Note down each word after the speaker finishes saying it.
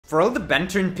For all the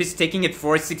banter and piss-taking at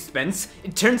Forest's expense,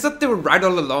 it turns out they were right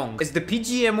all along, as the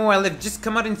PGMOL have just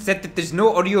come out and said that there's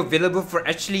no audio available for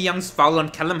Ashley Young's foul on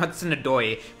Callum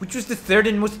Hudson-Odoi, which was the third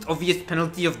and most obvious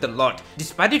penalty of the lot.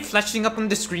 Despite it flashing up on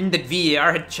the screen that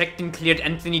VAR had checked and cleared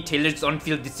Anthony Taylor's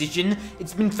on-field decision,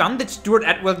 it's been found that Stuart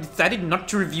Attwell decided not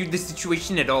to review the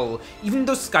situation at all, even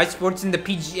though Sky Sports and the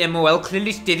PGMOL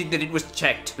clearly stated that it was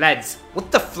checked. Lads,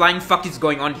 what the flying fuck is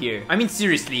going on here? I mean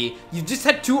seriously, you've just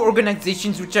had two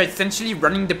organizations which are essentially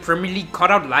running the Premier League caught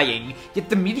out lying, yet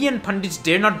the media and pundits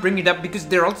dare not bring it up because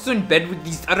they're also in bed with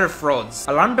these other frauds.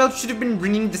 Alarm bells should have been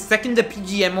ringing the second the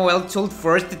PGMOL told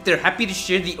Forest that they're happy to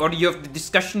share the audio of the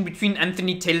discussion between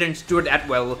Anthony Taylor and Stuart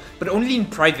Attwell, but only in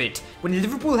private. When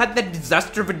Liverpool had that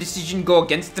disaster of a decision go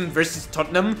against them versus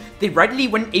Tottenham, they rightly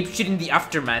went apeshit in the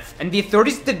aftermath, and the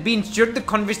authorities that be ensured the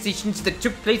conversations that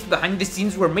took place behind the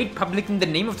scenes were made public in the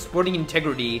name of sporting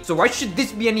integrity. So why should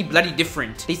this be any bloody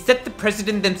different? They set the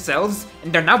precedent themselves,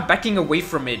 and are now backing away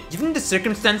from it. Given the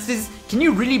circumstances, can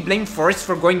you really blame Forest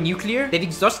for going nuclear? They've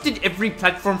exhausted every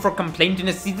platform for complaint in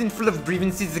a season full of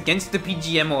grievances against the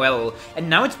PGMOL, and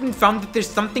now it's been found that there's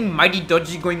something mighty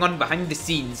dodgy going on behind the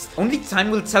scenes. Only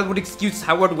time will tell what excuse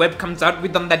Howard Webb comes out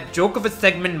with on that joke of a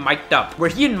segment Mic'd Up, where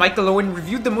he and Michael Owen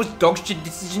reviewed the most dogshit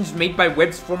decisions made by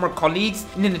Webb's former colleagues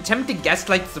in an attempt to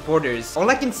gaslight supporters. All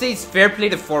I can say is fair play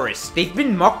to Forest. They've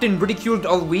been mocked and ridiculed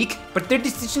all week, but their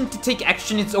decision to take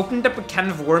action has opened up a can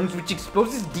of worms which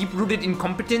exposes deep-rooted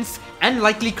incompetence and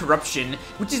likely corruption,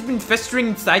 which has been festering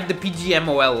inside the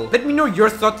PGMOL. Let me know your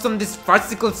thoughts on this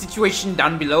farcical situation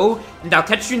down below, and I'll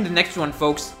catch you in the next one,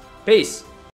 folks. Peace.